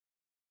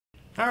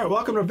All right,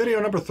 welcome to video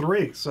number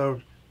 3.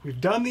 So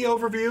we've done the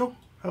overview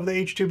of the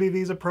H2B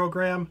visa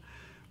program.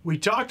 We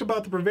talked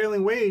about the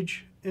prevailing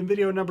wage in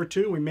video number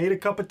 2. We made a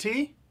cup of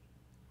tea,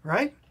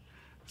 right?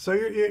 So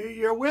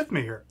you're with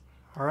me here,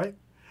 all right?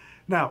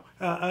 Now,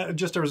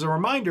 just as a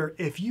reminder,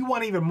 if you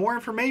want even more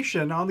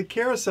information on the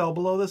carousel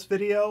below this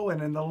video and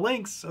in the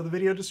links of the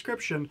video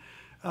description,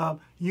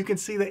 you can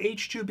see the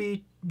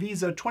H2B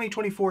Visa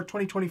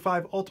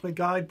 2024-2025 Ultimate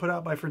Guide put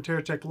out by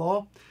fronteraTECH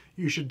Law.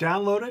 You should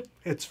download it.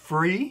 It's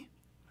free,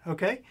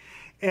 okay?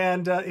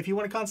 And if you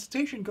want a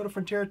consultation, go to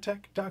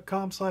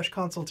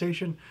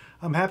fronteraTECH.com/consultation.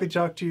 I'm happy to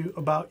talk to you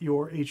about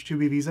your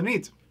H2B visa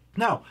needs.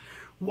 Now,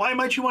 why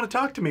might you want to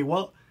talk to me?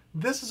 Well,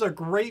 this is a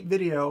great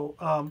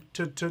video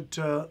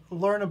to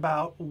learn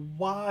about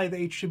why the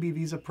H2B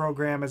visa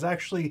program is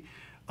actually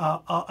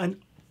a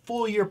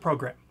full year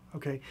program.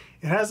 Okay,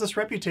 it has this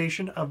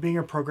reputation of being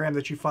a program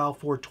that you file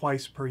for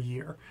twice per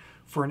year,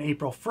 for an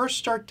April 1st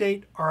start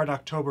date or an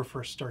October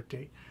 1st start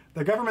date.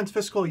 The government's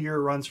fiscal year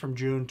runs from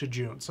June to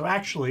June. So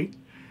actually,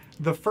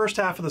 the first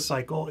half of the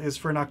cycle is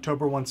for an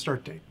October 1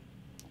 start date.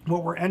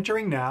 What we're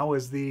entering now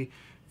is the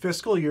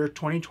fiscal year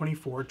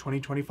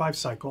 2024-2025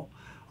 cycle.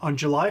 On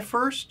July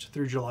 1st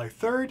through July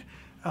 3rd,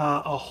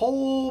 a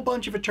whole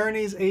bunch of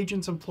attorneys,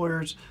 agents,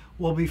 employers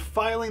will be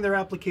filing their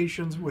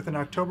applications with an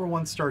October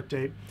 1 start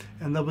date,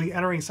 and they'll be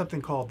entering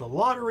something called the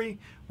lottery,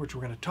 which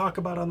we're going to talk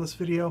about on this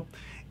video.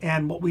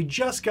 And what we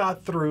just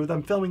got through,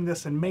 I'm filming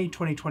this in May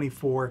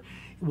 2024,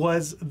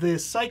 was the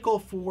cycle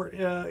for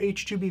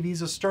H2B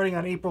visas starting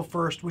on April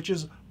 1st, which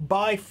is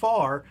by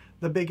far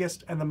the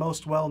biggest and the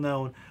most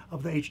well-known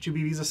of the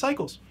H2B visa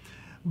cycles.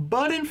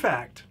 But in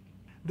fact,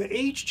 the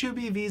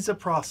H2B visa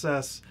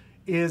process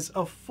is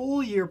a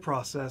full year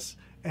process,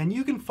 and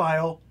you can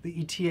file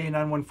the ETA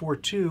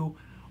 9142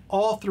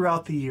 all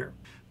throughout the year.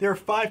 There are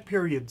 5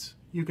 periods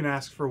you can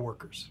ask for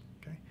workers.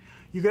 Okay?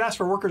 You can ask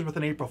for workers with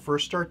an April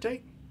 1st start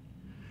date.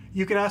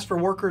 You can ask for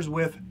workers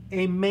with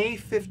a May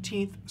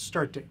 15th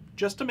start date,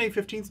 just a May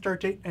 15th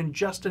start date and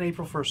just an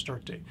April 1st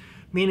start date,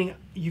 meaning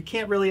you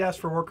can't really ask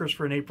for workers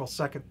for an April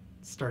 2nd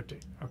start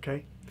date,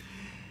 okay?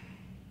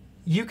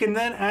 You can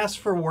then ask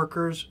for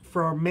workers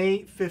for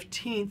May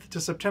 15th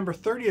to September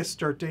 30th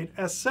start date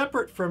as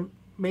separate from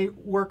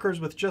workers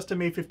with just a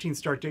May 15th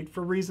start date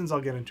for reasons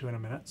I'll get into in a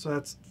minute. So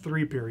that's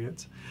 3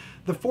 periods.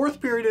 The 4th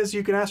period is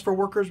you can ask for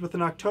workers with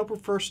an October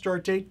 1st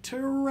start date to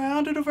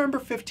around a November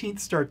 15th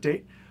start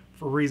date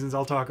for reasons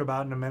I'll talk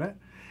about in a minute.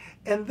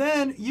 And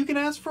then you can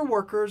ask for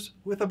workers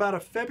with about a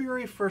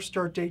February 1st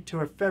start date to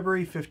a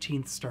February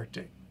 15th start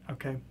date,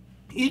 okay?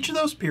 Each of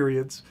those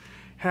periods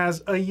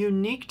has a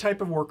unique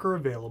type of worker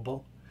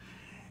available,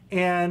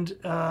 and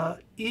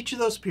each of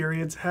those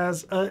periods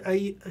has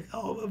a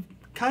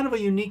kind of a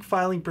unique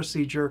filing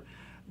procedure,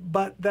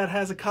 but that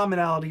has a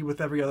commonality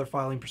with every other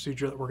filing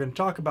procedure that we're going to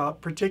talk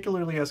about,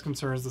 particularly as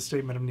concerns the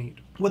statement of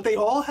need. What they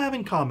all have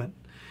in common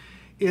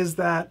is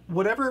that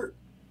whatever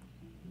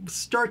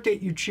start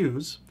date you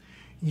choose,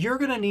 you're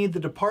going to need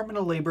the Department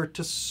of Labor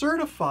to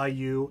certify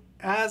you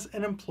as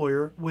an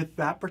employer with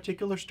that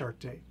particular start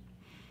date.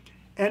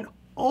 And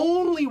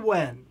only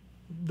when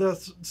the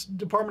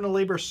Department of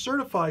Labor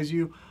certifies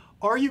you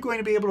are you going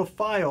to be able to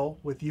file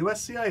with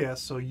USCIS,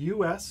 so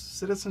U.S.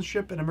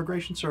 Citizenship and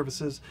Immigration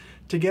Services,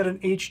 to get an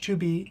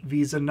H2B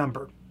visa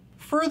number.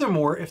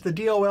 Furthermore, if the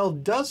DOL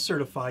does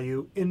certify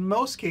you, in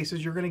most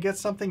cases you're going to get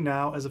something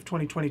now, as of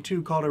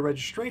 2022, called a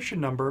registration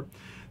number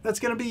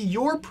that's going to be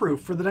your proof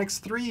for the next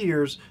 3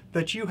 years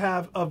that you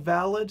have a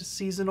valid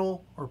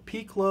seasonal or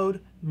peak load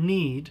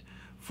need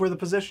for the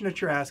position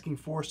that you're asking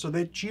for, so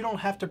that you don't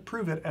have to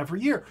prove it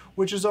every year,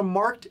 which is a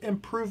marked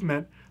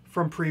improvement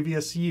from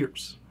previous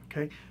years.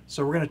 Okay,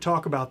 so we're going to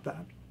talk about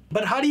that.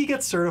 But how do you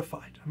get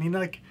certified? I mean,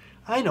 like,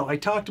 I know I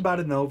talked about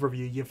it in the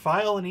overview. You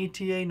file an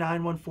ETA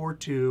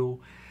 9142,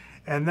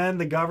 and then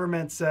the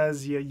government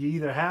says you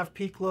either have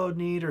peak load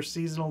need or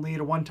seasonal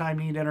need or one-time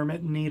need,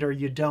 intermittent need, or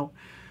you don't.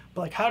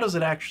 But like, how does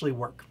it actually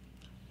work?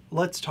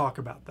 Let's talk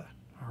about that,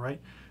 all right?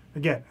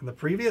 Again, in the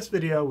previous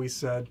video, we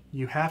said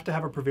you have to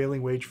have a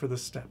prevailing wage for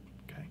this step,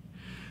 okay?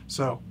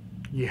 So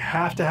you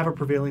have to have a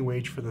prevailing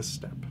wage for this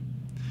step.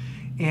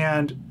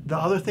 And the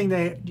other thing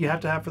that you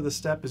have to have for this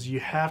step is you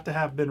have to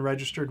have been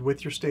registered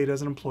with your state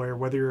as an employer,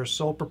 whether you're a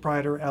sole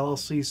proprietor,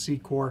 LLC, C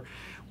Corp,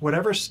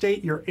 whatever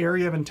state your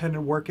area of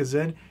intended work is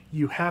in,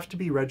 you have to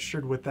be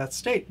registered with that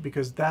state,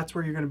 because that's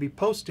where you're going to be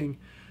posting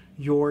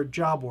your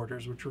job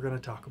orders, which we're going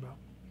to talk about.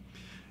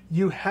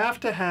 You have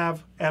to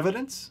have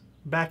evidence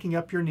backing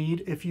up your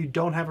need if you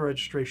don't have a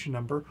registration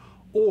number,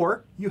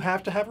 or you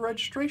have to have a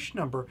registration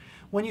number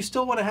when you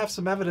still want to have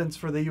some evidence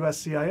for the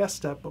USCIS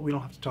step, but we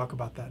don't have to talk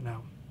about that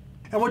now.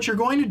 And what you're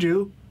going to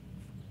do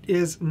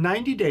is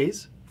 90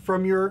 days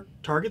from your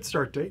target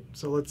start date.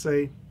 So let's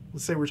say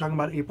we're talking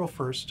about April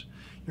 1st.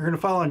 You're going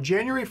to file on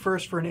January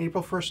 1st for an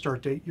April 1st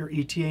start date, your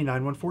ETA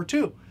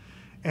 9142.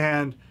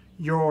 And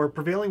your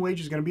prevailing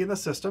wage is going to be in the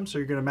system, so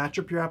you're going to match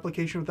up your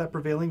application with that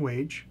prevailing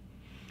wage.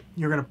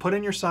 You're going to put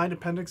in your signed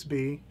Appendix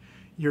B.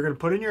 you're going to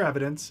put in your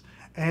evidence,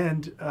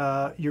 and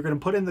you're going to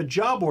put in the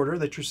job order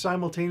that you're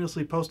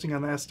simultaneously posting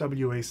on the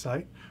SWA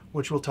site,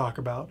 which we'll talk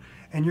about,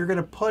 and you're going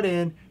to put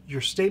in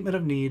your statement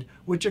of need,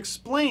 which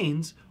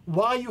explains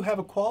why you have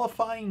a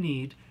qualifying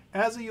need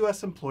as a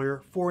U.S.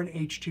 employer for an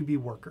H2B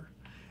worker.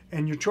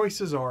 And your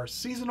choices are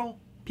seasonal,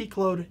 peak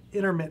load,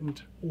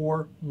 intermittent,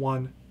 or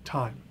one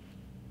time.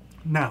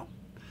 Now,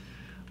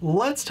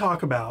 let's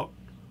talk about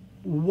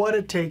what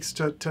it takes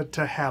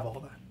to have all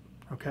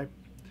that, okay?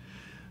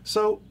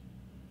 So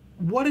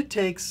what it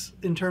takes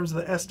in terms of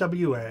the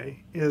SWA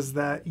is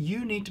that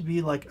you need to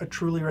be like a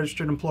truly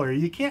registered employer.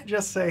 You can't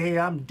just say, hey,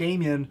 I'm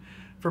Damjan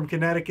from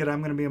Connecticut, I'm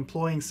going to be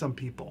employing some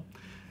people.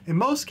 In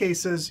most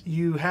cases,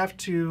 you have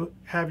to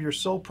have your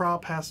sole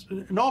prop,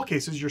 in all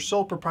cases, your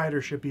sole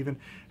proprietorship even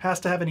has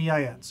to have an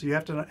EIN. So you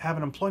have to have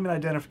an employment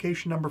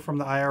identification number from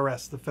the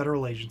IRS, the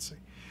federal agency.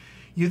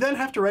 You then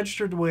have to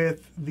register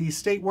with the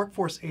state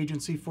workforce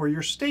agency for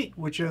your state,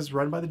 which is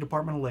run by the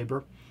Department of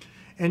Labor.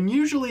 And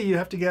usually you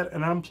have to get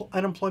an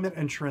unemployment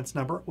insurance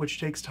number, which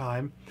takes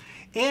time.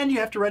 And you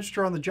have to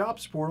register on the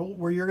jobs portal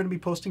where you're going to be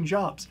posting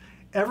jobs.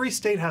 Every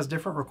state has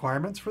different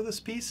requirements for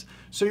this piece,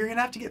 so you're going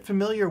to have to get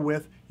familiar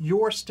with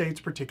your state's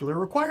particular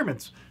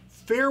requirements.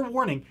 Fair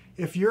warning,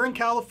 if you're in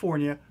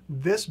California,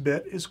 this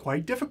bit is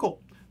quite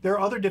difficult. There are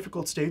other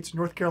difficult states.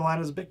 North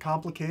Carolina is a bit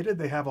complicated.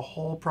 They have a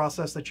whole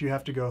process that you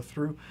have to go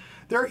through.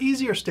 There are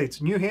easier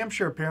states. New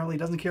Hampshire apparently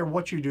doesn't care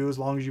what you do as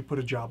long as you put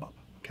a job up.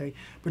 Okay,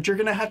 but you're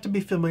going to have to be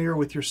familiar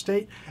with your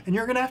state, and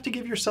you're going to have to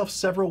give yourself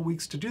several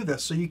weeks to do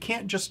this. So you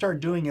can't just start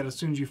doing it as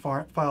soon as you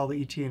file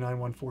the ETA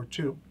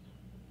 9142.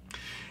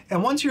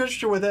 And once you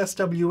register with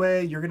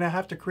SWA, you're going to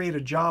have to create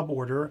a job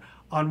order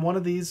on one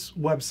of these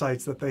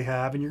websites that they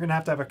have, and you're going to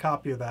have a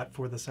copy of that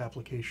for this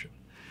application.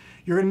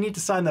 You're going to need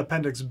to sign the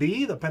Appendix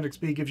B. The Appendix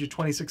B gives you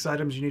 26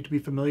 items you need to be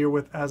familiar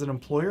with as an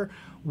employer,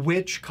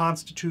 which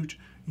constitute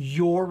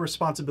your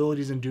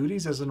responsibilities and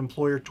duties as an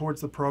employer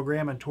towards the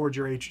program and towards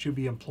your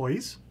H2B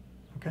employees.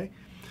 Okay?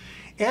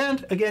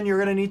 And again, you're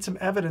going to need some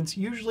evidence.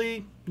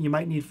 Usually, you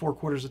might need 4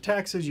 quarters of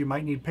taxes, you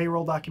might need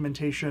payroll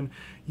documentation,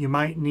 you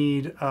might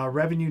need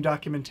revenue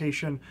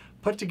documentation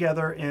put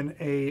together in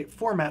a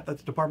format that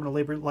the Department of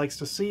Labor likes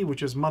to see,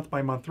 which is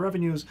month-by-month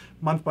revenues,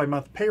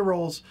 month-by-month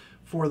payrolls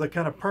for the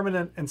kind of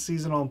permanent and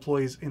seasonal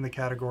employees in the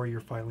category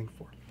you're filing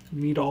for.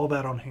 You need all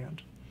that on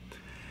hand.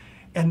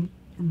 And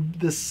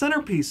the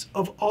centerpiece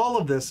of all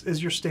of this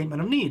is your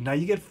statement of need. Now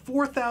you get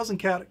 4,000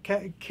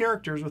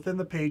 characters within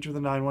the page of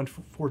the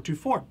 9142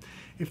 form.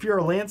 If you're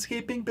a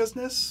landscaping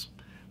business,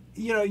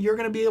 you know, you're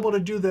going to be able to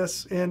do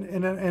this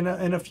in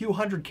a few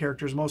hundred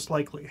characters most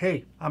likely.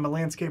 Hey, I'm a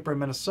landscaper in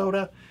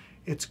Minnesota.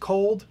 It's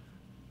cold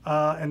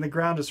and the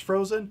ground is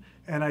frozen,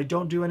 and I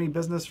don't do any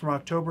business from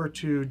October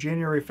to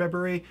January,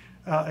 February,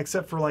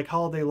 except for like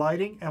holiday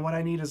lighting. And what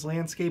I need is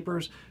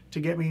landscapers to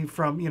get me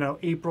from, you know,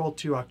 April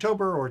to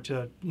October, or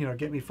to, you know,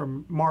 get me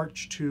from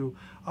March to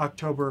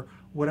October,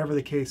 whatever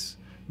the case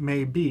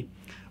may be.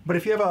 But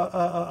if you have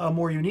a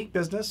more unique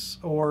business,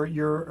 or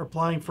you're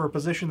applying for a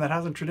position that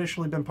hasn't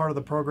traditionally been part of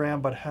the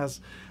program but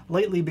has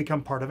lately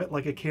become part of it,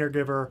 like a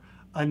caregiver,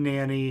 a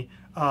nanny,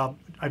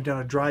 I've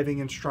done a driving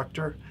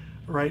instructor,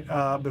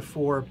 right,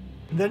 before,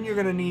 then you're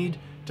going to need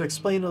to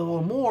explain a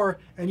little more,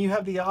 and you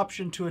have the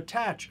option to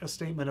attach a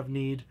statement of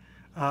need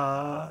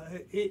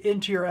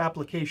into your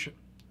application.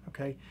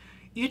 Okay,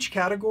 each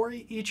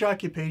category, each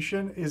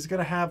occupation is going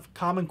to have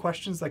common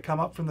questions that come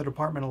up from the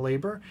Department of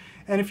Labor.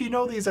 And if you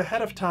know these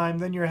ahead of time,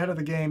 then you're ahead of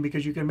the game,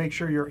 because you can make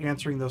sure you're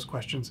answering those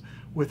questions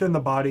within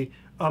the body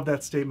of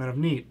that statement of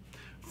need.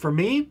 For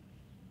me,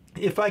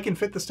 if I can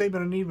fit the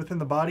statement of need within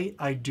the body,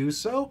 I do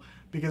so,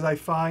 because I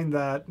find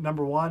that,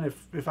 number one,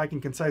 if I can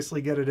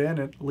concisely get it in,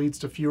 it leads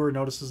to fewer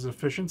notices of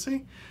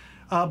deficiency.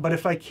 But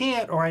if I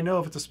can't, or I know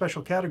if it's a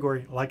special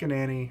category, like a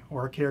nanny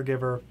or a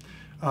caregiver,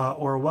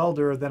 or a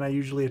welder, then I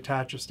usually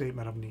attach a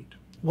statement of need.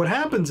 What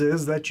happens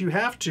is that you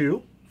have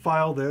to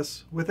file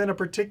this within a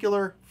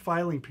particular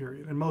filing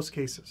period in most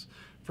cases.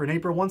 For an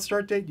April 1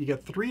 start date, you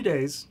get 3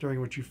 days during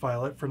which you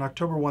file it. For an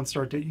October 1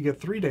 start date, you get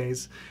 3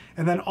 days.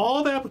 And then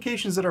all the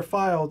applications that are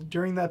filed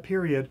during that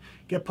period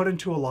get put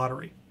into a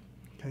lottery.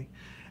 Okay?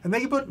 And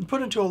they get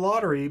put into a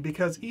lottery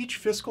because each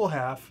fiscal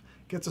half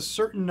gets a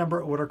certain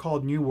number of what are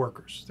called new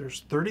workers. There's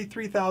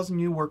 33,000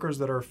 new workers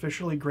that are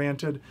officially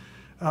granted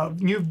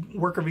new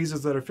worker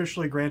visas that are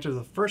officially granted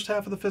the first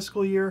half of the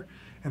fiscal year,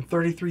 and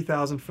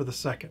 33,000 for the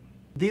second.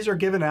 These are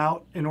given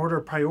out in order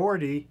of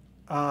priority,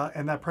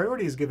 and that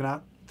priority is given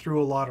out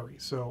through a lottery.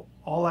 So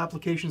all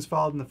applications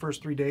filed in the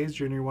first 3 days,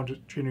 January 1 to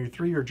January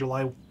 3, or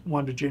July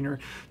 1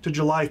 to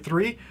July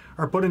 3,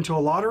 are put into a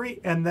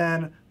lottery, and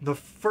then the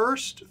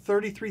first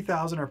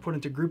 33,000 are put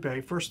into Group A,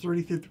 first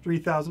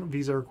 33,000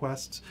 visa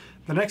requests,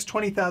 the next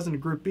 20,000 to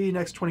Group B,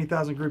 next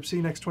 20,000 Group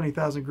C, next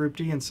 20,000 Group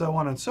D, and so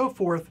on and so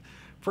forth.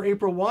 For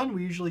April 1,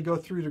 we usually go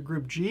through to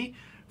Group G.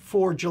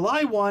 For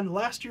July 1,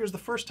 last year is the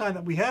first time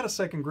that we had a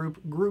second group,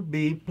 Group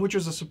B, which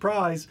was a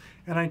surprise,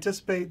 and I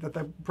anticipate that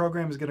the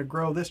program is going to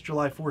grow this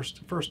July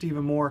 1st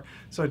even more,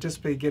 so I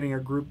anticipate getting a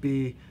Group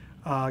B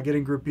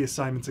getting Group B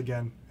assignments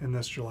again in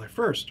this July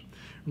 1st.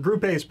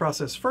 Group A is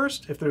processed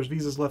first. If there's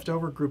visas left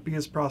over, Group B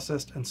is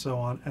processed, and so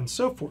on and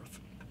so forth.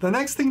 The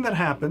next thing that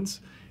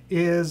happens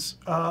is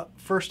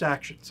first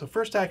action. So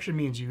first action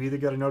means you either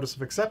get a notice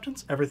of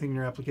acceptance, everything in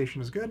your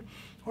application is good,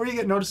 or you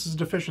get notices of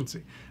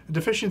deficiency. A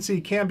deficiency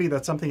can be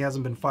that something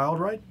hasn't been filed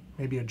right.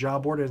 Maybe a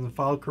job order isn't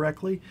filed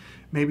correctly.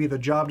 Maybe the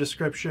job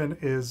description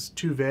is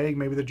too vague.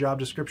 Maybe the job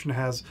description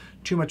has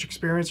too much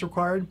experience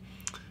required.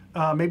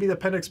 Maybe the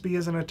Appendix B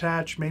isn't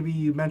attached. Maybe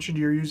you mentioned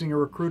you're using a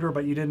recruiter,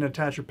 but you didn't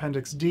attach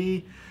Appendix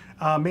D.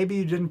 Maybe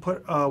you didn't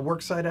put a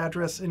worksite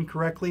address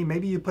incorrectly.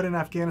 Maybe you put in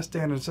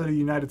Afghanistan instead of the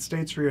United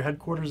States for your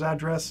headquarters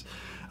address.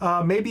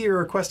 Maybe you're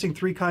requesting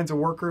 3 kinds of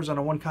workers on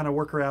a 1 kind of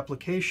worker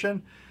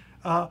application.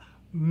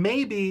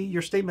 Maybe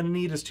your statement of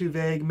need is too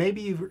vague.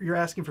 Maybe you're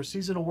asking for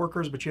seasonal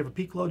workers, but you have a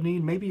peak load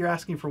need. Maybe you're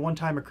asking for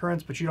one-time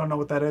occurrence, but you don't know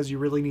what that is. You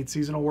really need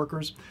seasonal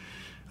workers.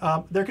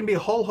 There can be a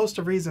whole host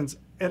of reasons.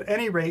 At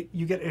any rate,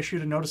 you get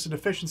issued a notice of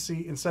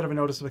deficiency instead of a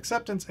notice of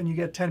acceptance, and you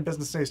get 10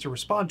 business days to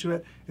respond to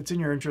it. It's in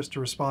your interest to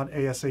respond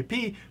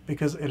ASAP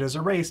because it is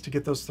a race to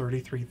get those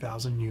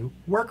 33,000 new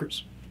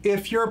workers.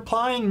 If you're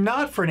applying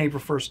not for an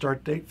April 1st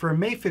start date, for a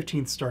May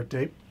 15th start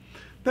date,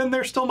 then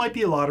there still might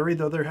be a lottery,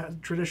 though there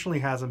traditionally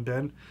hasn't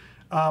been.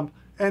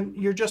 And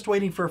you're just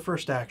waiting for a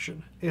first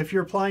action. If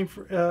you're applying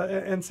for,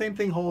 and same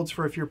thing holds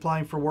for if you're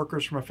applying for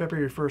workers from a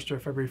February 1st or a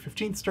February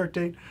 15th start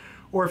date,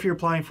 or if you're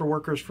applying for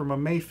workers from a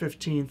May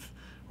 15th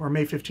or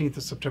May 15th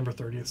to September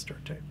 30th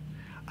start date.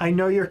 I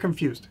know you're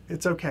confused.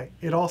 It's okay.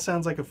 It all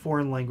sounds like a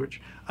foreign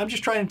language. I'm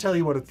just trying to tell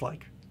you what it's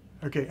like.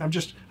 Okay, I'm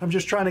just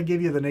trying to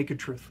give you the naked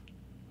truth.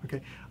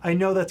 Okay, I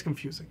know that's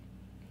confusing.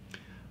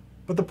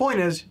 But the point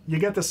is, you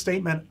get the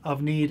statement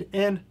of need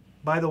in.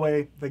 By the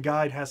way, the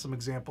guide has some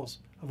examples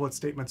of what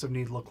statements of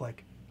need look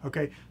like.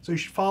 Okay, so you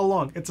should follow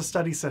along. It's a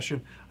study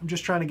session. I'm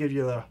just trying to give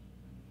you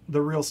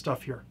the real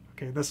stuff here.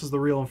 Okay, this is the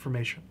real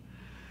information.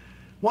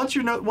 Once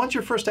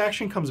your first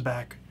action comes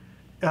back,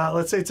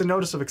 let's say it's a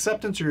notice of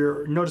acceptance or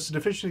your notice of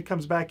deficiency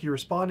comes back, you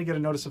respond to get a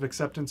notice of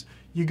acceptance,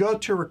 you go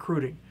to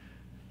recruiting.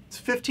 It's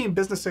 15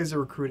 business days of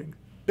recruiting.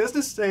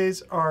 Business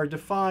days are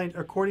defined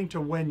according to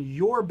when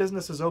your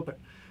business is open.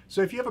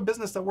 So if you have a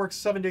business that works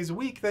 7 days a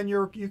week, then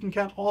you can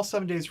count all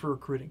 7 days for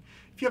recruiting.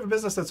 If you have a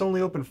business that's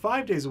only open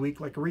 5 days a week,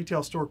 like a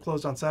retail store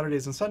closed on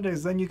Saturdays and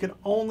Sundays, then you can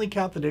only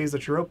count the days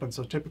that you're open,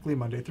 so typically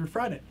Monday through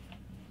Friday.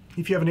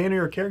 If you have a nanny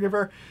or a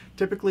caregiver,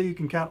 typically you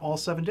can count all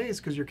 7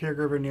 days because your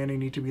caregiver and nanny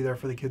need to be there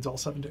for the kids all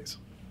 7 days.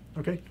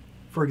 Okay,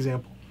 for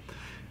example.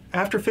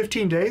 After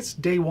 15 days,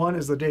 day 1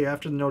 is the day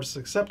after the notice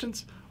of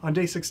acceptance. On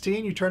day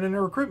 16, you turn in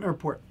a recruitment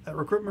report. That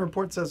recruitment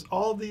report says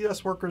all of the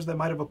U.S. workers that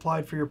might have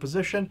applied for your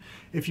position,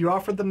 if you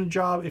offered them the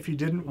job, if you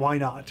didn't, why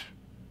not?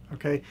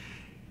 Okay.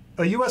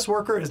 A U.S.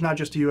 worker is not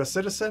just a U.S.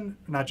 citizen,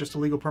 not just a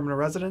legal permanent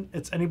resident.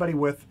 It's anybody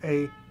with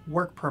a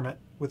work permit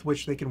with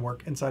which they can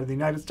work inside of the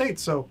United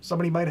States. So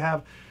somebody might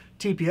have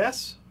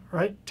TPS,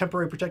 right?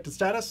 Temporary protected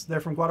status. They're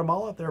from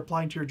Guatemala. They're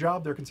applying to your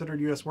job. They're considered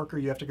a U.S. worker.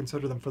 You have to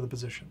consider them for the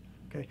position,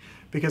 okay?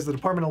 Because the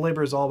Department of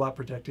Labor is all about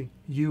protecting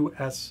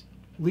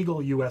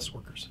legal U.S.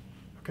 workers,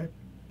 okay?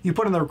 You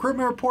put in the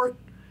recruitment report.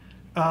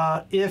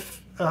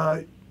 If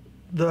the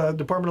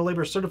Department of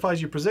Labor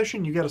certifies your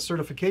position, you get a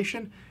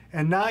certification,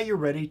 and now you're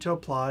ready to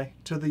apply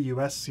to the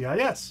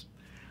USCIS.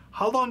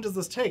 How long does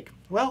this take?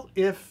 Well,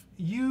 if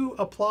you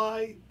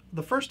apply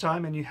the first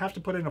time and you have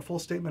to put in a full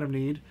statement of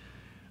need,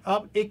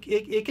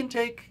 it can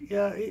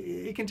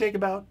take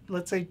about,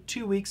 let's say,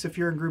 2 weeks if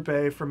you're in Group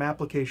A from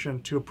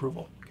application to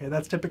approval. Okay,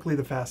 that's typically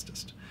the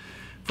fastest.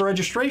 For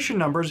registration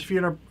numbers, if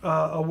you're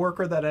a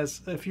worker that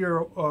has, if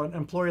you're an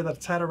employer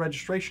that's had a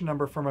registration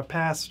number from a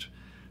past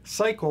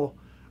cycle,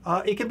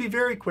 it can be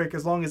very quick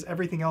as long as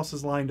everything else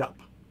is lined up.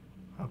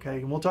 Okay,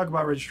 and we'll talk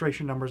about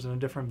registration numbers in a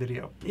different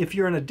video. If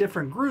you're in a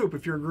different group,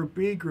 if you're Group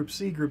B, Group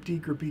C, Group D,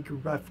 Group E,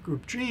 Group F,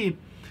 Group G,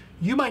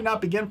 you might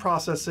not begin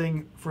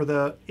processing for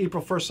the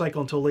April 1st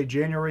cycle until late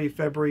January,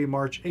 February,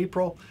 March,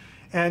 April,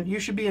 and you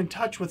should be in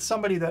touch with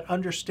somebody that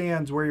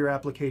understands where your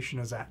application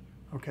is at,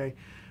 okay?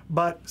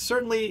 But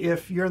certainly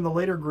if you're in the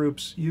later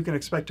groups, you can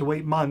expect to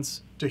wait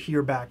months to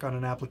hear back on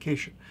an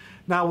application.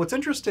 Now, what's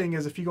interesting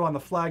is if you go on the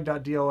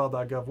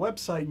flag.dol.gov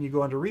website and you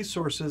go under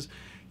resources,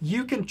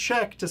 you can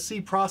check to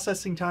see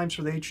processing times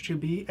for the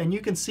H2B, and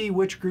you can see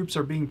which groups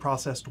are being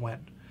processed when.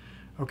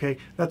 Okay,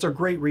 that's a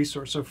great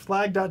resource. So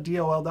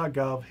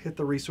flag.dol.gov, hit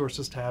the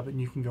resources tab, and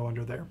you can go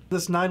under there.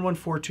 This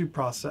 9142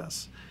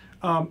 process,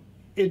 I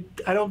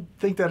don't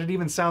think that it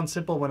even sounds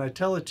simple when I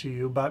tell it to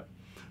you, but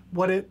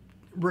what it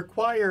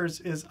requires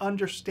is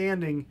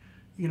understanding,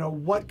 you know,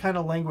 what kind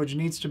of language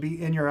needs to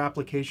be in your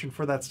application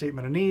for that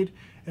statement of need.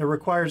 It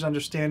requires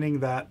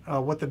understanding that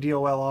what the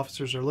DOL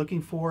officers are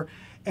looking for,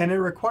 and it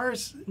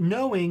requires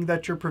knowing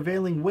that your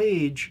prevailing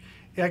wage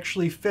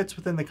actually fits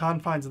within the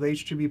confines of the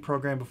H2B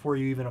program before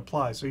you even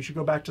apply. So you should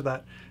go back to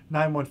that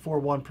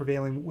 9141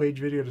 prevailing wage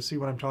video to see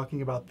what I'm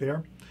talking about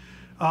there.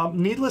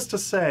 Needless to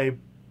say,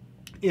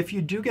 if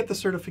you do get the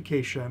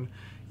certification,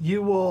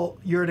 you're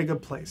in a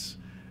good place.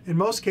 In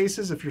most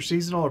cases, if you're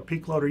seasonal or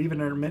peak load or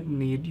even intermittent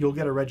need, you'll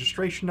get a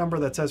registration number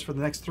that says for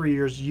the next 3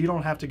 years, you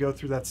don't have to go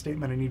through that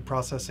statement of need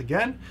process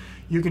again.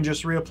 You can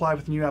just reapply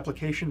with a new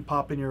application,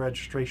 pop in your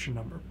registration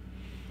number.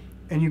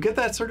 And you get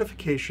that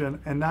certification,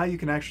 and now you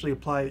can actually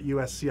apply at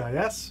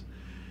USCIS.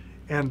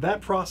 And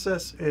that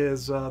process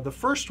is the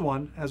first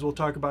one, as we'll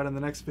talk about in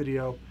the next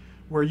video,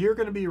 where you're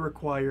going to be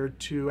required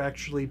to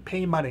actually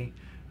pay money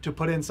to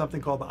put in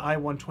something called the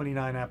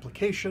I-129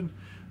 application.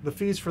 The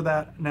fees for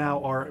that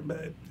now are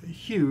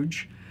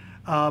huge.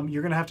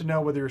 You're going to have to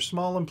know whether you're a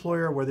small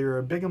employer, whether you're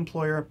a big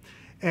employer,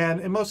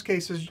 and in most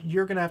cases,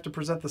 you're going to have to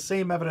present the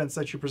same evidence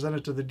that you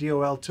presented to the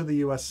DOL to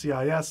the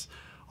USCIS.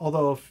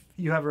 Although if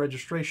you have a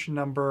registration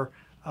number,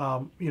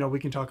 we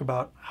can talk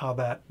about how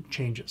that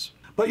changes.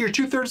 But you're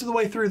 2/3 of the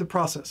way through the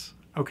process,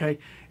 okay?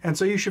 And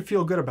so you should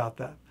feel good about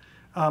that.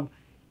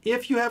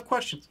 If you have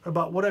questions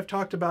about what I've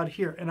talked about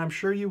here, and I'm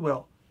sure you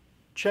will,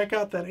 check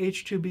out that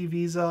H2B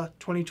Visa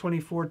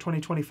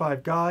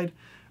 2024-2025 guide.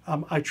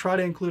 I try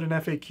to include an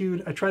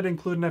FAQ. I try to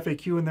include an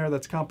FAQ in there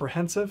that's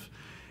comprehensive.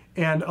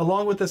 And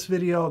along with this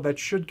video, that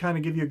should kind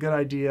of give you a good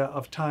idea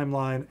of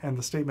timeline and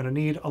the statement of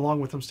need,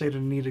 along with some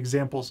statement of need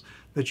examples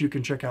that you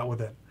can check out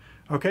within.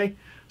 Okay,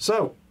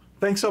 so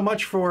thanks so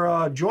much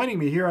for joining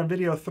me here on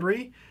video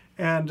 3.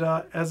 And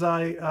as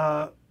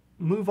I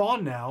move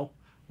on now,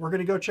 we're going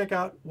to go check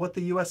out what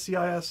the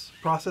USCIS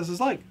process is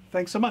like.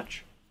 Thanks so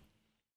much.